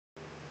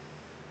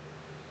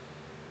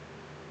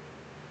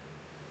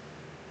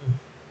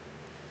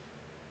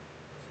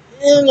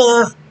And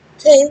I'll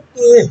take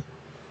you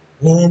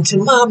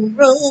into my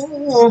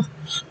room,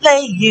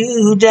 lay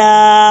you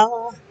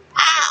down,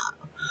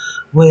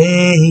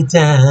 way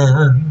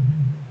down.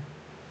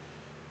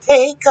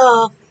 Take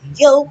off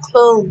your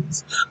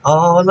clothes,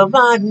 all of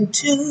mine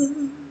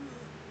too.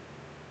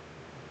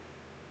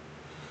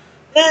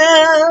 Now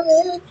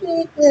I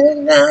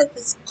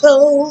just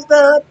close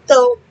the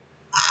door.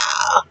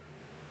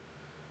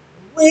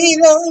 We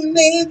don't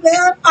need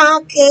that.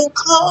 I can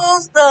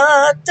close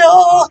the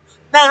door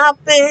now,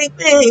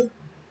 baby.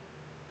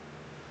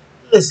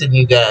 Listen,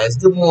 you guys.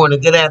 Good morning,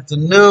 good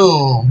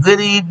afternoon,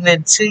 good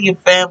evening to your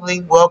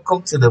family.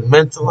 Welcome to the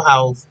Mental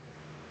House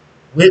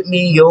with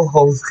me, your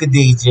host,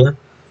 Khadija.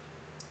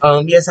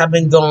 Yes, I've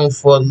been gone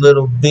for a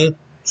little bit,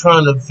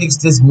 trying to fix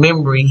this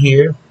memory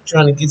here,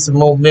 trying to get some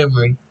more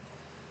memory,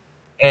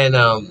 and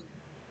I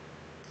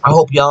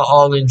hope y'all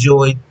all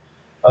enjoyed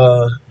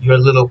your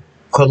little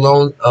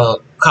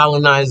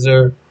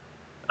colonizer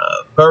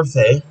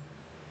birthday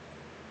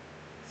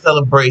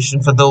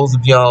celebration. For those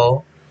of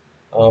y'all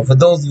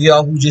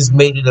who just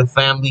made it a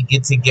family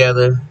get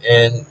together,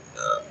 and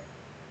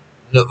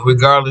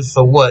regardless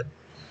of what,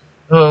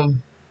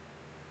 um,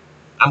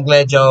 I'm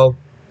glad y'all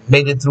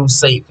made it through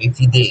safe.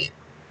 If you did,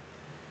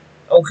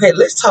 okay,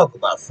 let's talk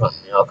about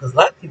something, y'all, because a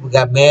lot of people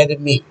got mad at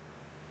me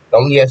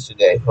on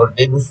yesterday or the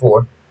day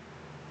before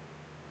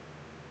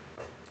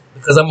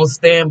because I'm gonna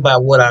stand by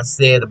what I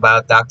said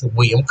about Dr.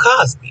 William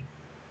Cosby.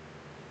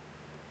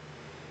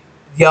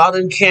 Y'all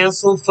done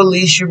canceled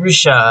Felicia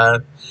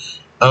Rashad,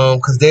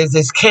 because there's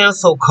this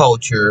cancel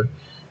culture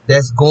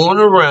that's going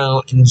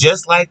around, and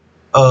just like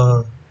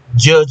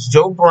Judge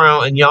Joe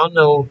Brown, and y'all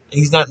know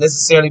he's not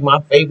necessarily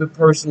my favorite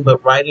person,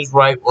 but right is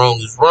right, wrong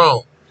is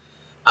wrong.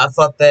 I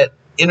thought that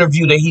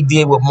interview that he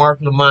did with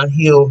Mark Lamont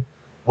Hill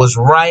was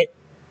right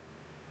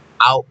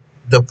out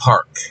the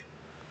park.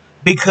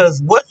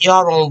 Because what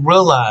y'all don't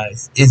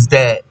realize is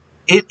that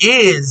it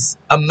is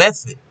a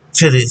method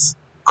to this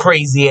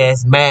crazy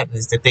ass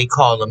madness that they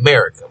call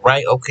America,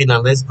 right? Okay,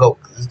 now let's go.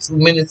 It's 2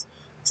 minutes,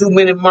 2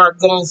 minute mark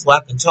gone, so I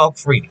can talk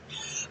freely.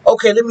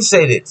 Okay, let me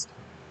say this.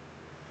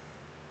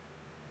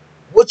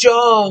 What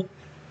y'all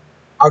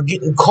are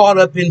getting caught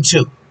up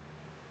into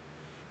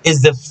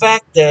is the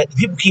fact that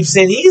people keep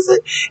saying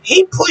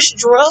he pushed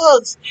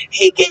drugs.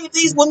 He gave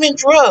these women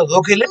drugs.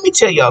 Okay, let me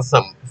tell y'all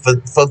something.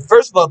 For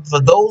first of all, for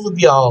those of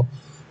y'all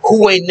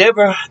who ain't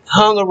never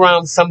hung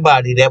around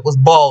somebody that was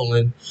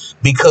balling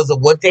because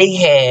of what they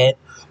had,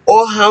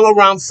 or hung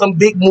around some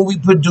big movie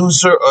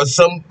producer or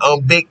some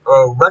big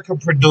record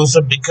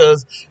producer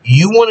because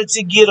you wanted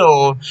to get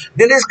on,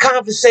 then this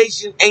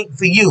conversation ain't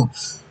for you.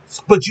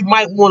 But you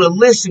might want to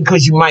listen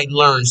because you might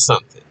learn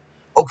something.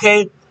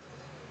 Okay?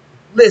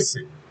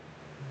 Listen,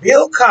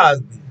 Bill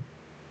Cosby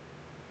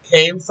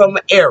came from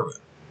an era.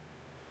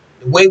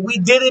 The way we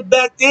did it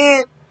back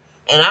then,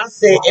 and I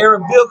said era,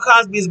 Bill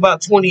Cosby is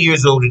about 20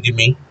 years older than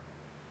me,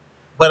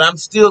 but I'm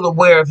still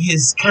aware of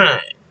his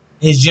kind,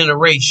 his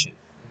generation,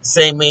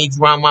 same age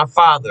around my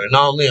father and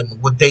all them,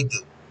 what they do.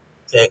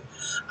 Okay,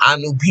 I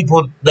knew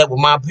people that were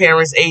my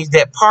parents' age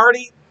that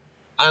party.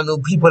 I knew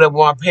people that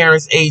were my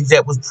parents' age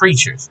that was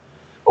preachers.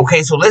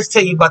 Okay, so let's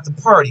tell you about the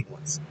party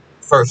ones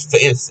first, for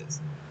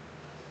instance.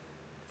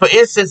 For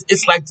instance,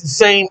 it's like the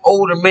same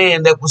older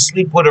man that would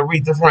sleep with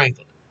Aretha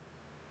Franklin.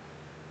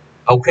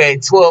 Okay,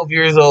 12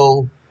 years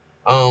old.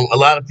 A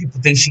lot of people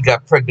think she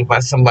got pregnant by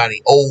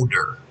somebody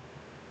older.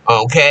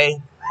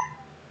 Okay,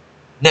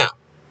 now,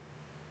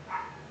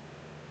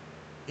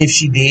 if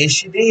she did,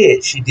 she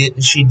did. She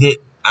didn't, she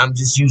didn't. I'm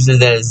just using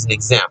that as an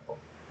example.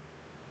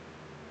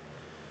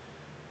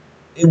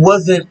 It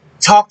wasn't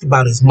talked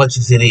about as much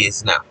as it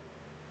is now.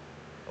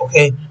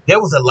 Okay,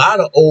 there was a lot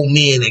of old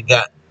men that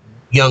got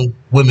young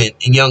women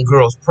and young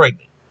girls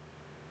pregnant.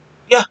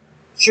 Yeah,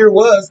 sure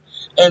was.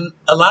 And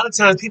a lot of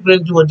times people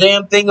didn't do a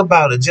damn thing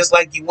about it, just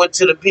like you went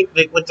to the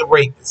picnic with the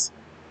rapists.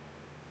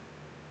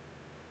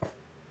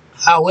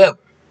 However,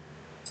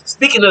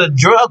 speaking of the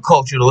drug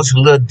culture, though, it's a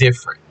little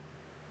different.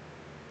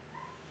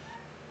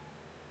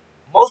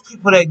 Most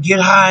people that get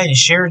high and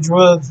share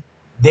drugs,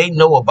 they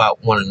know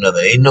about one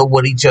another. They know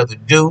what each other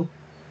do.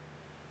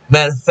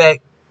 Matter of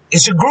fact,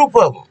 it's a group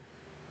of them.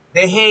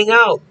 They hang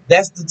out.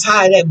 That's the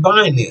tie that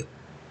bind them.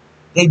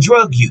 They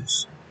drug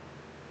use.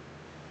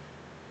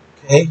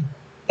 Okay?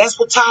 That's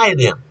what tied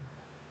them.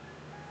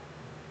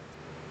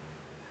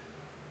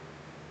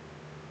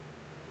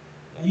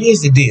 Now,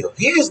 here's the deal.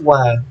 Here's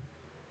why,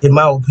 in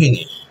my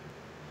opinion,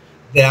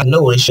 that I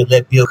know they should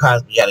let Bill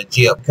Cosby out of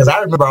jail. Because I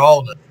remember all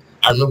of it.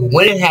 I remember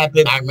when it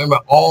happened. I remember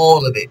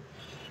all of it.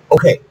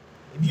 Okay.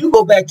 If you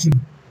go back to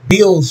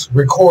Bill's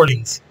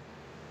recordings,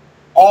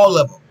 all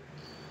of them,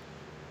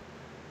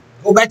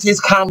 go back to his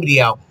comedy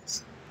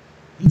albums.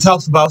 He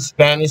talks about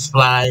Spanish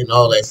Fly and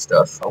all that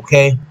stuff,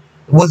 okay?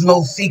 It was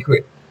no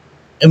secret.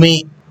 I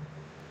mean,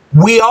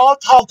 we all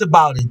talked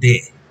about it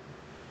then,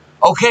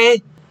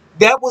 okay?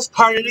 That was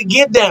part of the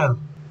get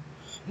down.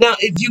 Now,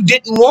 if you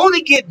didn't want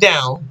to get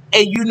down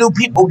and you knew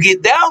people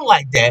get down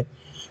like that,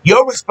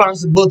 your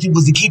responsibility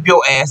was to keep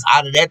your ass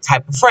out of that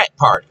type of frat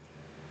party.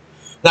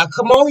 Now,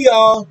 come on,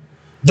 y'all.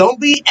 Don't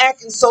be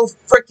acting so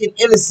freaking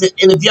innocent.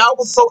 And if y'all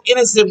was so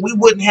innocent, we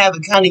wouldn't have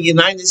the kind of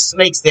United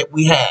Snakes that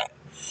we have.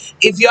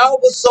 If y'all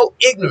was so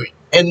ignorant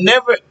and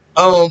never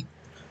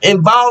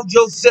involved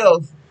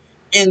yourself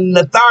in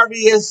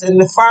nefarious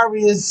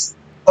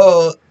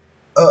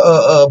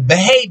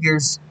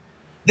behaviors,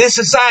 this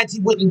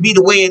society wouldn't be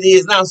the way it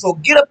is now. So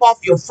get up off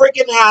your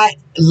freaking high,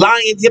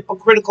 lying,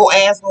 hypocritical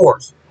ass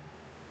horse.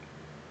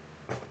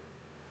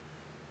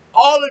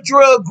 All the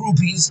drug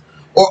groupies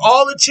or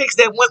all the chicks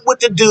that went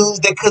with the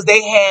dudes that because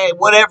they had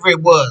whatever it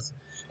was.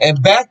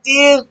 And back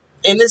then,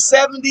 in the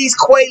 70s,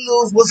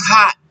 Quaaludes was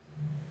hot.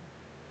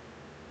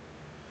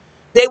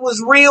 They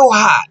was real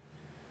hot.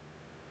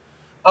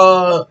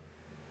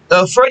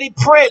 Freddie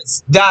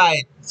Prinze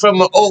died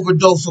from an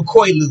overdose of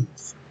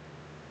Quaaludes.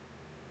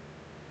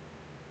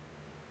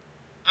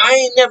 I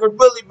ain't never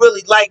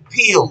really liked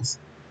pills.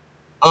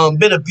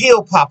 Been a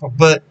pill popper,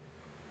 but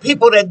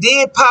people that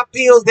did pop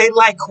pills, they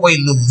like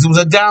Quaaludes. It was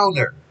a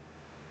downer.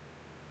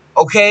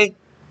 Okay?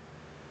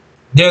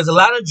 There's a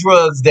lot of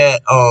drugs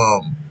that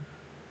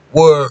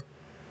were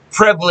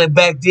prevalent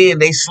back then.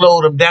 They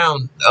slowed them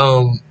down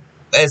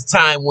as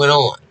time went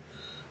on.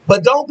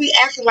 But don't be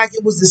acting like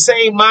it was the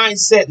same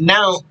mindset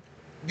now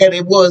that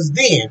it was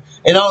then.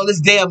 And all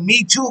this damn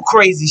Me Too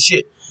crazy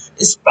shit.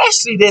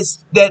 Especially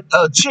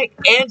that chick,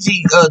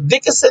 Angie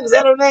Dickinson, is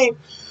that her name?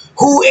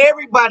 Who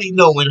everybody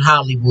know in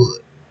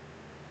Hollywood.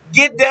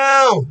 Get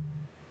down.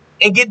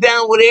 And get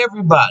down with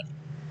everybody.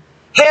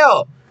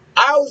 Hell,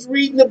 I was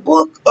reading a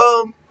book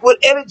with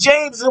Etta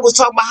James and it was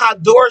talking about how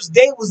Doris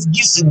Day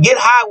used to get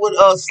high with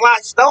Sly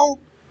Stone.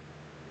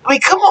 I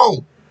mean, come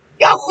on.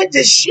 Y'all quit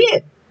this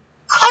shit.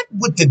 Cut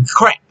with the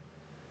crap.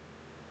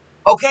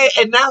 Okay,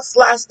 and now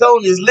Sly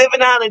Stone is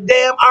living out a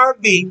damn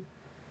RV.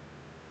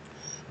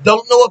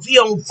 Don't know if he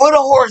on foot or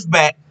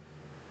horseback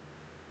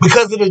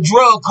because of the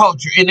drug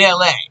culture in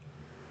LA.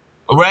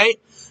 Alright?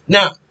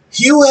 Now,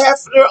 Hugh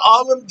Hefner,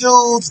 all them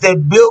dudes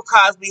that Bill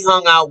Cosby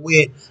hung out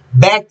with,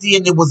 back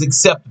then it was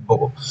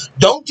acceptable.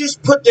 Don't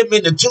just put them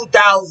in the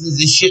 2000s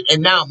and shit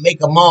and now make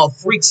them all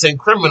freaks and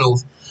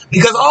criminals.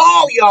 Because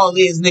all y'all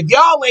is, and if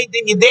y'all ain't,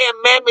 then your damn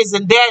mammies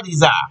and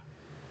daddies are.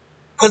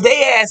 Because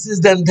they asses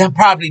done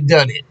probably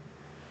done it.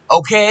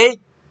 Okay?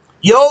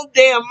 Your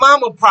damn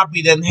mama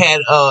probably done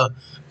had a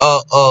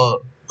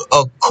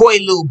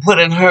Quaalude put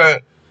in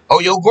her,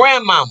 or your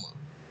grandmama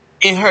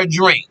in her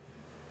drink.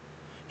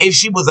 If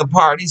she was a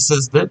party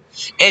sister,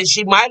 and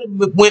she might have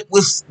went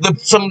with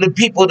some of the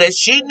people that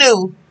she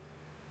knew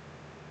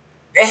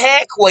that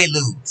had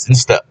Quaaludes and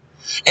stuff.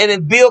 And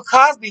if Bill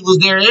Cosby was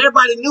there,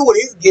 everybody knew what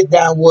his get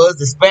down was,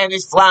 the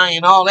Spanish fly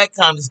and all that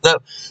kind of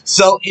stuff.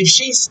 So if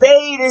she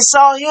stayed and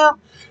saw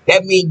him,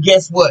 that means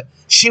guess what?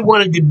 She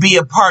wanted to be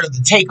a part of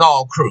the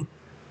take-all crew.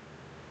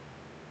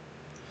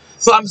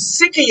 So I'm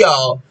sick of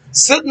y'all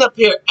sitting up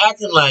here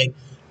acting like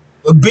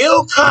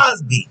Bill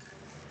Cosby.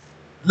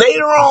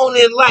 Later on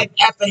in life,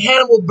 after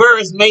Hannibal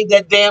Buress made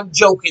that damn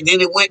joke and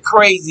then it went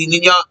crazy and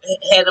then y'all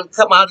had him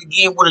come out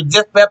again with a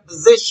death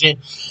deposition,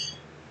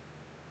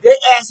 they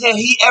asked had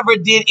he ever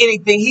did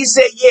anything. He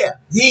said, yeah,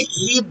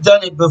 he'd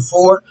done it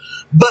before.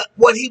 But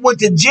what he went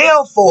to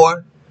jail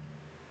for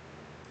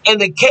and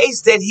the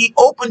case that he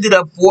opened it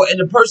up for and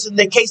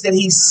the case that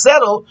he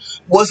settled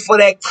was for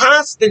that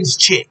Constance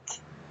chick.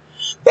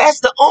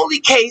 That's the only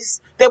case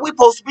that we're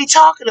supposed to be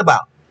talking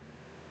about.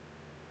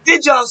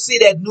 Did y'all see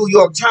that New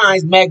York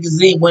Times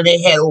magazine when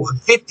they had over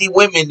 50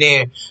 women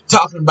there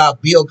talking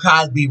about Bill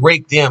Cosby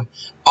raped them?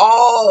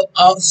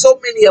 So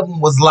many of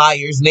them was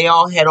liars and they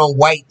all had on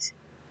white.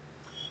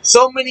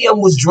 So many of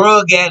them was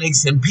drug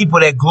addicts and people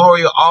that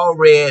Gloria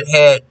Allred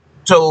had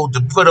told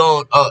to put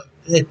on,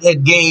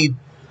 that gave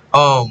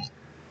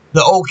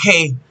the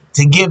okay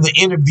to give the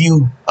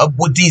interview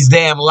with these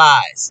damn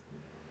lies.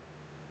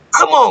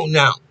 Come on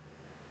now.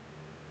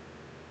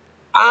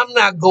 I'm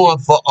not going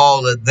for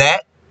all of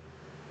that.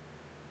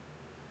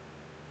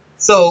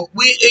 So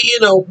we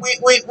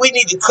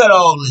need to cut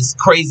all this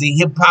crazy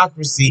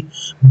hypocrisy.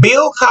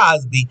 Bill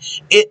Cosby,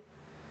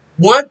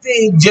 one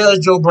thing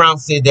Judge Joe Brown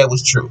said that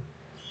was true.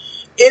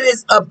 It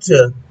is up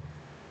to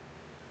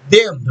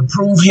them to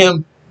prove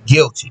him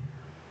guilty.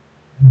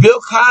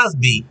 Bill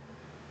Cosby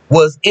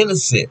was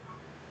innocent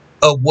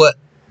of what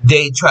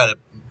they try to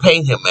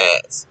paint him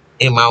as,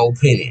 in my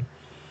opinion.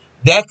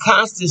 That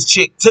Constance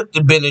chick took the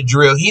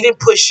Benadryl. He didn't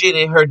put shit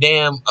in her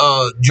damn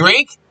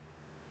drink.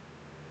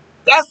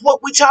 That's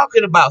what we're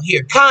talking about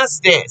here,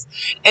 Constance.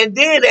 And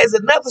then there's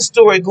another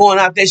story going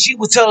out that she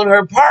was telling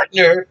her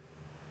partner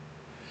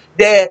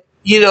that,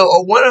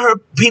 or one of her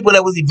people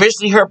that was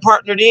eventually her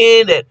partner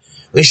then, that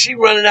when she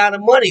running out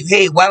of money,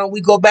 hey, why don't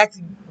we go back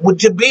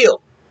to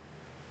Bill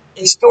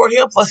and store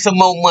him for some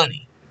more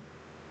money?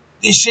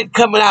 This shit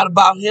coming out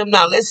about him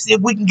now. Let's see if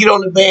we can get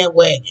on the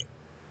bandwagon.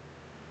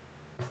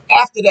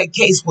 After that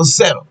case was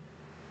settled,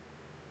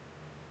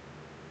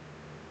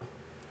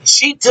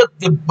 she took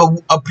the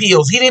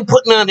pills. He didn't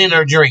put none in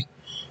her drink.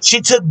 She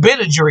took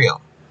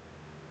Benadryl.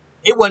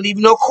 It wasn't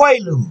even no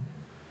Quaalude.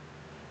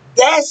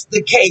 That's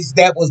the case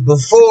that was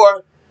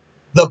before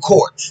the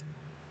court.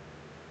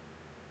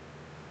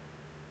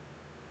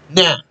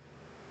 Now,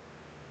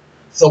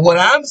 so what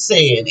I'm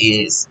saying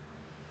is,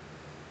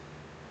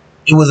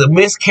 it was a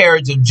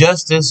miscarriage of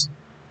justice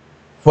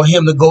for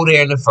him to go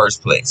there in the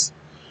first place.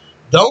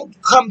 Don't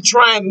come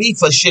trying me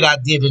for shit I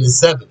did in the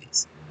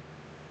 70s.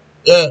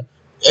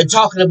 And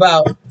talking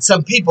about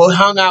some people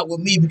hung out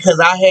with me because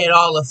I had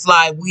all the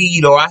fly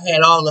weed or I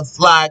had all the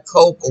fly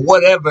coke or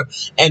whatever,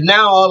 and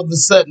now all of a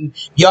sudden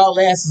y'all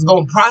asses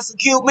gonna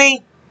prosecute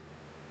me?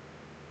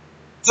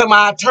 Tell me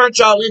I turned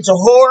y'all into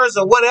whores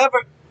or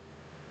whatever?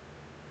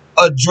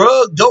 Or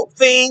drug dope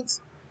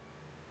fiends?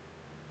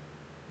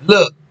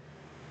 Look,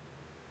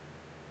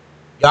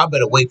 y'all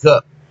better wake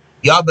up.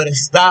 Y'all better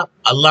stop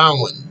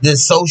allowing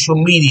this social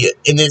media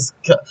and this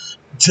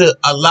to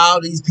allow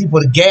these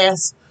people to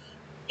gas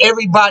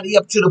everybody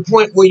up to the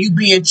point where you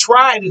being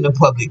tried in the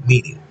public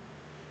media.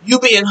 You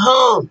being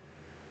hung,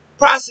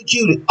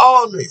 prosecuted,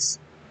 all this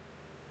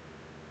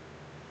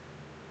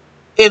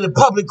in the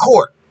public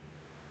court.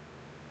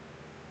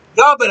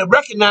 Y'all better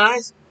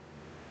recognize.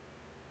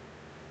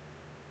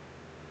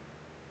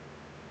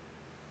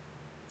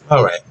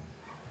 All right.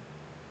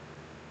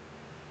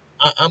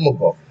 I'm going to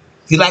go.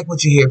 If you like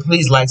what you hear,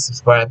 please like,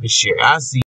 subscribe, and share. I'll see you.